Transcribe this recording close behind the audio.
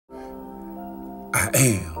I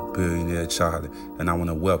am Billionaire Charlie, and I want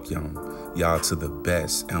to welcome y'all to the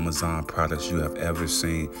best Amazon products you have ever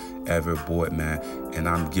seen, ever bought, man. And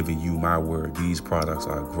I'm giving you my word, these products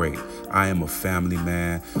are great. I am a family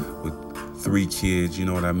man with 3 kids, you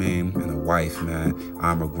know what I mean, and a wife, man.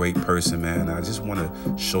 I'm a great person, man. I just want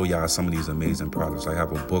to show y'all some of these amazing products. I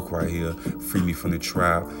have a book right here, Free Me from the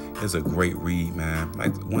Trap. It's a great read, man.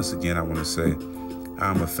 Like, once again, I want to say,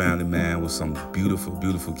 I'm a family man with some beautiful,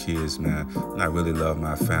 beautiful kids, man. And I really love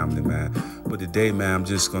my family, man. But today, man, I'm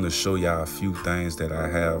just going to show y'all a few things that I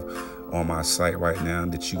have on my site right now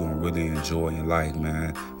that you're going to really enjoy in life,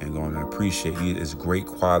 man, and going to appreciate it. It's great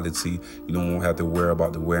quality. You don't have to worry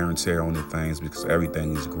about the wear and tear on the things because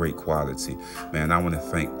everything is great quality. Man, I want to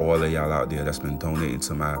thank all of y'all out there that's been donating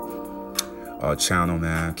to my channel,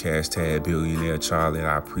 man. # Billionaire Charlie.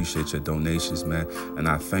 I appreciate your donations, man, and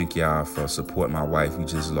I thank y'all for supporting my wife. We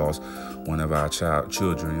just lost one of our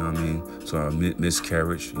children, you know what I mean, to a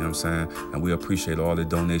miscarriage, you know what I'm saying, and we appreciate all the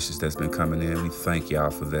donations that's been coming in. We thank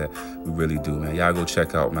y'all for that. We really do, man. Y'all go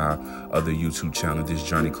check out my other YouTube channel, This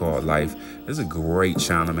Journey Called Life. It's a great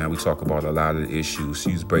channel, man. We talk about a lot of the issues.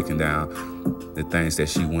 She's breaking down the things that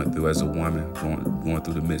she went through as a woman going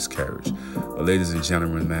through the miscarriage. But ladies and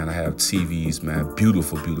gentlemen, man, I have TVs, man,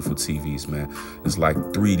 beautiful, beautiful TVs, man. It's like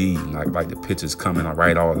 3D, like the pictures coming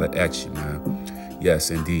right all at you, man.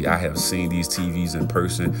 Yes, indeed, I have seen these TVs in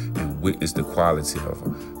person and witnessed the quality of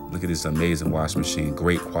them. Look at this amazing washing machine,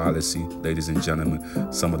 great quality, ladies and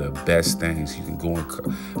gentlemen. Some of the best things you can go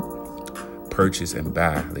and purchase and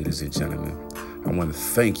buy, ladies and gentlemen. I want to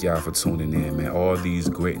thank y'all for tuning in, man. All these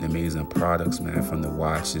great and amazing products, man, from the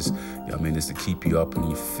watches, you know what I mean, it's to keep you up and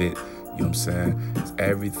you fit. You know what I'm saying?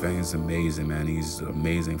 Everything's amazing, man. These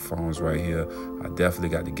amazing phones right here. I definitely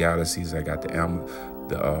got the Galaxies. I got the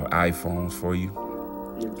iPhones for you,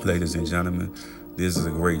 ladies and gentlemen. This is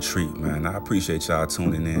a great treat, man. I appreciate y'all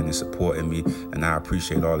tuning in and supporting me, and I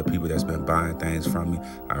appreciate all the people that's been buying things from me.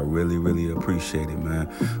 I really, really appreciate it, man.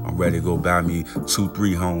 I'm ready to go buy me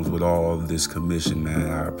 2-3 homes with all of this commission, man.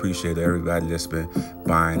 I appreciate everybody that's been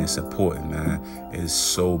buying and supporting, man. It's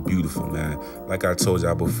so beautiful, man. Like I told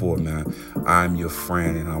y'all before, man, I'm your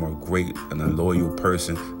friend, and I'm a great and a loyal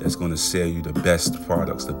person that's going to sell you the best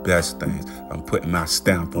products, the best things. I'm putting my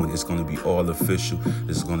stamp on it. It's going to be all official.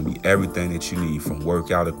 This is going to be everything that you need, from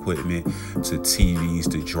workout equipment to TVs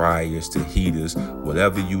to dryers to heaters.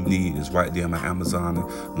 Whatever you need is right there on my Amazon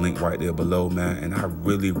link right there below, man. And I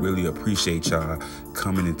really, really appreciate y'all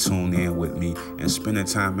coming and tuning in with me and spending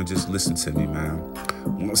time and just listen to me, man.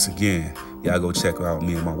 Once again, y'all go check out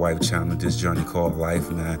me and my wife channel, This Journey Called Life,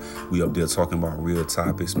 man. We up there talking about real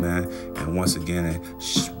topics, man. And once again,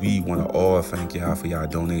 we want to all thank y'all for y'all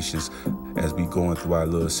donations as we going through our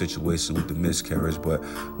little situation with the miscarriage. But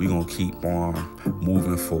we going to keep on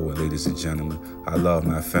moving forward, ladies and gentlemen. I love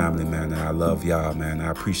my family, man, and I love y'all, man. I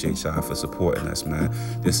appreciate y'all for supporting us, man.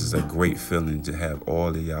 This is a great feeling to have all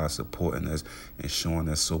of y'all supporting us and showing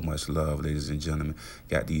us so much love, ladies and gentlemen.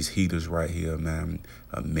 Got these heaters right here, man.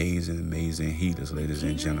 Amazing, amazing heaters, ladies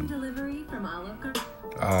and gentlemen. Delivery from Olive Garden.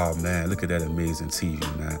 Oh, man, look at that amazing TV,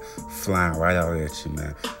 man. Flying right out at you,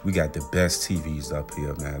 man. We got the best TVs up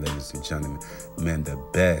here, man, ladies and gentlemen. Man, the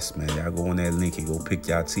best, man. Y'all go on that link and go pick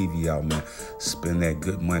y'all TV out, man. Spend that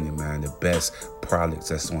good money, man. The best products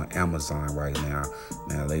that's on Amazon right now,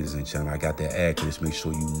 man, ladies and gentlemen. I got that air conditioner. Make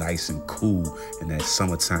sure you nice and cool in that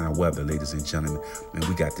summertime weather, ladies and gentlemen. Man,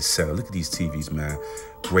 we got the setup. Look at these TVs, man.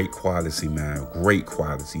 Great quality, man. Great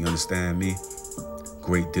quality. You understand me?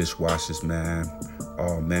 Great dishwashers, man.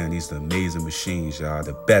 Oh, man, these are amazing machines, y'all.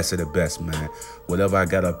 The best of the best, man. Whatever I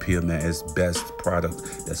got up here, man, it's best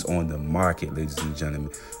product that's on the market, ladies and gentlemen.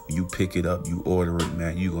 When you pick it up, you order it,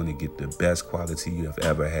 man, you're going to get the best quality you have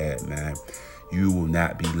ever had, man. You will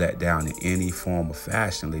not be let down in any form of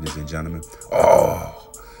fashion, ladies and gentlemen.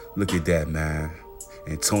 Oh, look at that, man.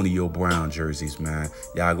 Antonio Brown jerseys, man.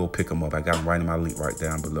 Y'all go pick them up. I got them right in my link right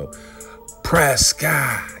down below.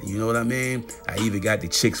 Prescott, you know what I mean? I even got the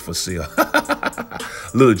chicks for sale.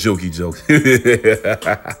 Little jokey joke.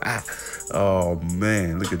 Oh,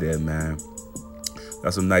 man, look at that, man.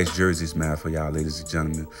 Got some nice jerseys, man, for y'all, ladies and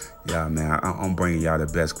gentlemen. Yeah, man, I'm bringing y'all the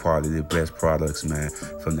best quality, the best products, man.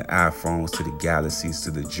 From the iPhones to the Galaxies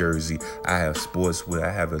to the jersey. I have sportswear.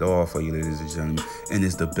 I have it all for you, ladies and gentlemen. And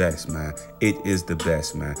it's the best, man. It is the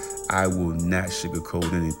best, man. I will not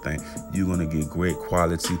sugarcoat anything. You're going to get great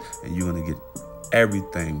quality, and you're going to get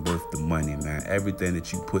Everything worth the money, man. Everything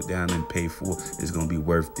that you put down and pay for is going to be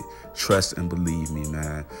worth it. Trust and believe me,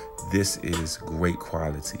 man. This is great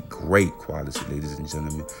quality, ladies and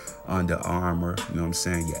gentlemen. Under Armour, you know what I'm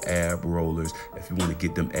saying? Your ab rollers, if you want to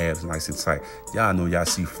get them abs nice and tight. Y'all know y'all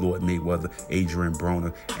see Floyd Mayweather, Adrian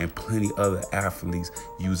Broner, and plenty other athletes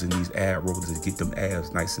using these ab rollers to get them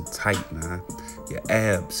abs nice and tight, man. Your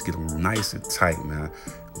abs, get them nice and tight, man.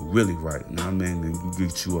 Really right. You know what I mean? And you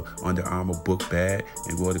get you a Under Armour book bag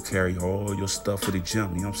and go to carry all your stuff for the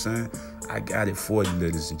gym. You know what I'm saying? I got it for you,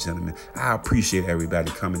 ladies and gentlemen. I appreciate everybody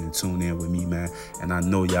coming and tuning in with me, man. And I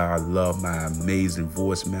know y'all love my amazing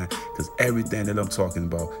voice, man, because everything that I'm talking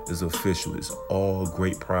about is official. It's all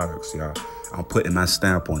great products, y'all. I'm putting my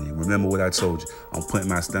stamp on it. Remember what I told you. I'm putting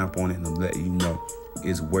my stamp on it, and I'm letting you know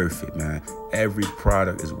it's worth it, man. Every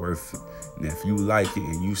product is worth it. And if you like it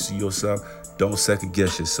and you see yourself, don't second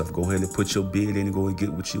guess yourself. Go ahead and put your bid in and go and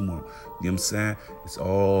get what you want. You know what I'm saying? It's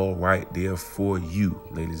all right there for you,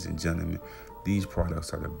 ladies and gentlemen. These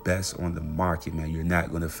products are the best on the market, man. You're not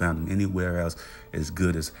going to find them anywhere else as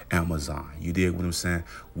good as Amazon. You dig what I'm saying?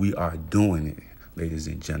 We are doing it, ladies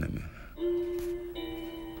and gentlemen.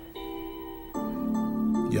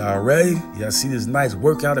 Y'all ready? Y'all see this nice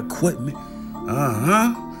workout equipment?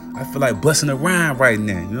 I feel like busting a rhyme right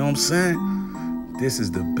now. You know what I'm saying? This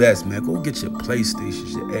is the best, man. Go get your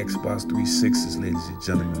PlayStations, your Xbox 360s, ladies and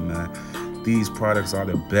gentlemen, man. These products are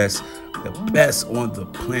the best on the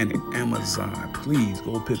planet. Amazon, please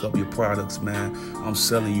go pick up your products, man. I'm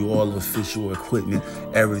selling you all official equipment.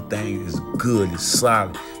 Everything is good, it's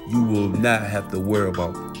solid. You will not have to worry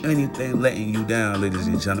about anything letting you down, ladies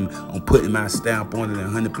and gentlemen. I'm putting my stamp on it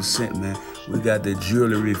 100%, man. We got the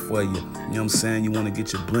jewelry for you. You know what I'm saying? You want to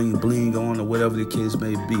get your bling bling on or whatever the case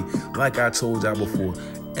may be. Like I told y'all before,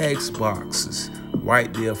 Xboxes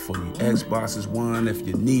right there for you. Xboxes One. If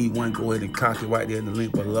you need one, go ahead and cock it right there in the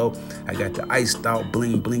link below. I got the iced out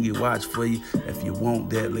bling blingy watch for you. If you want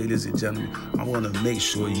that, ladies and gentlemen, I want to make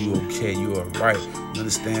sure you okay. You are right. You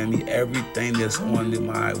understand me? Everything that's on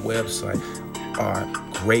my website are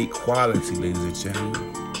great quality, ladies and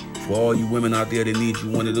gentlemen. For all you women out there that need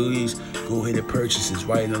you one of these, go ahead and purchase it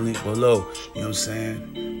right in the link below. You know what I'm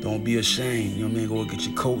saying? Don't be ashamed. You know what I mean? Go get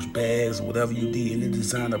your Coach bags or whatever you need, and the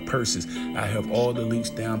designer purses. I have all the links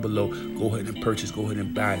down below. Go ahead and purchase. Go ahead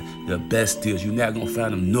and buy the best deals. You're not going to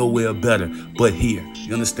find them nowhere better but here.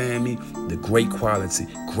 You understand me? The great quality.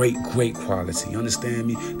 Great quality. You understand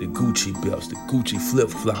me? The Gucci belts, the Gucci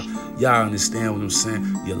flip-flop. Y'all understand what I'm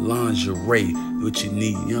saying? Your lingerie, what you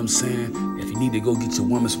need. You know what I'm saying? If you need to go get your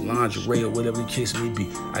woman some lingerie or whatever the case may be,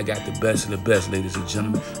 I got the best of the best, ladies and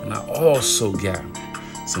gentlemen. And I also got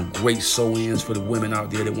some great sew-ins for the women out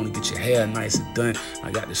there that want to get your hair nice and done.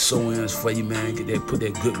 I got the sew-ins for you, man. Put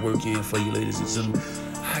that good work in for you, ladies and gentlemen.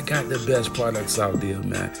 I got the best products out there,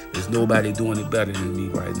 man. There's nobody doing it better than me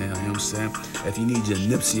right now, you know what I'm saying? If you need your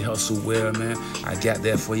Nipsey Hussle wear, man, I got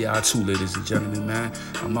that for y'all too, ladies and gentlemen, man.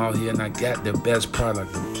 I'm out here and I got the best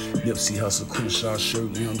product. Nipsey Hussle Crenshaw shirt,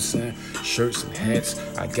 you know what I'm saying? Shirts and hats.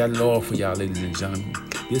 I got it all for y'all, ladies and gentlemen.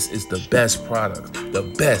 This is the best product. The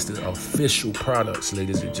best, the official products,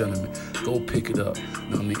 ladies and gentlemen. Go pick it up. You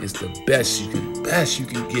know what I mean? It's the best you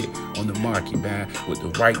can get on the market, man, with the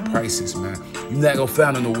right prices, man. You're not gonna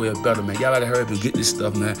find it nowhere better, man. Y'all gotta hurry up and get this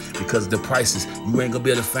stuff, man, because the prices, you ain't gonna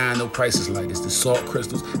be able to find no prices like this. The salt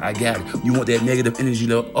crystals, I got it. You want that negative energy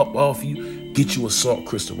to up off you? Get you a salt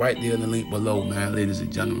crystal right there in the link below, man, ladies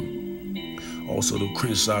and gentlemen. Also, the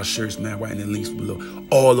Crenshaw shirts, man, right in the links below.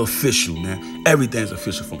 All official, man. Everything's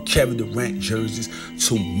official, from Kevin Durant jerseys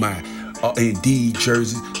to my Indeed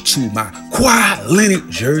jerseys to my Kawhi Leonard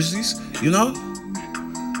jerseys, you know?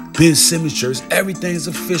 Ben Simmons jerseys. Everything's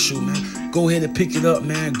official, man. Go ahead and pick it up,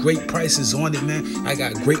 man. Great prices on it, man. I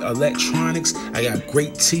got great electronics. I got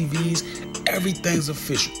great TVs. Everything's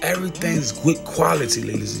official. Everything's good quality,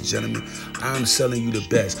 ladies and gentlemen. I'm selling you the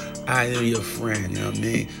best. I am your friend, you know what I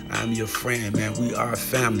mean? I'm your friend, man. We are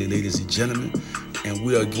family, ladies and gentlemen. And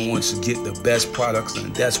we are going to get the best products,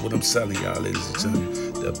 and that's what I'm selling y'all, ladies and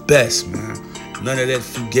gentlemen. The best, man. None of that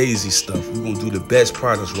fugazi stuff. We're going to do the best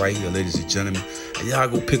products right here, ladies and gentlemen. And y'all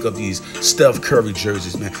go pick up these Steph Curry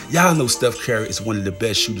jerseys, man. Y'all know Steph Curry is one of the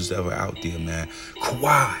best shooters ever out there, man.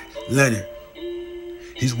 Kawhi Leonard.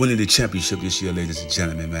 He's winning the championship this year, ladies and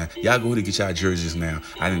gentlemen, man. Y'all go ahead and get y'all jerseys now.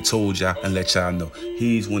 I done told y'all and let y'all know.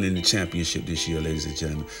 He's winning the championship this year, ladies and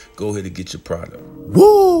gentlemen. Go ahead and get your product.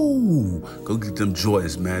 Woo! Go get them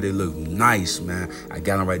Jordans, man. They look nice, man. I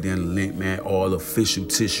got them right there in the link, man. All official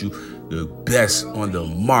tissue. The best on the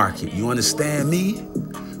market. You understand me?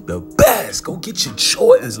 The best. Go get your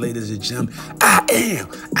Jordans, ladies and gentlemen. I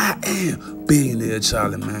am Billionaire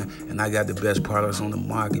Charlie, man, and I got the best products on the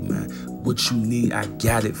market, man. What you need, I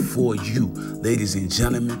got it for you, ladies and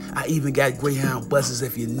gentlemen. I even got Greyhound buses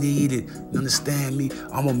if you need it. You understand me?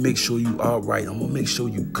 I'm gonna make sure you all right. I'm gonna make sure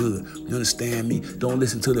you good. You understand me? Don't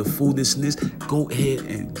listen to the foolishness. Go ahead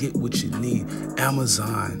and get what you need.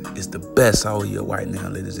 Amazon is the best out here right now,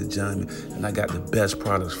 ladies and gentlemen, and I got the best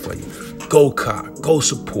products for you. Go cop, go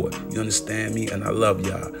support. You understand me? And I love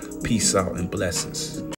y'all. Peace out and blessings.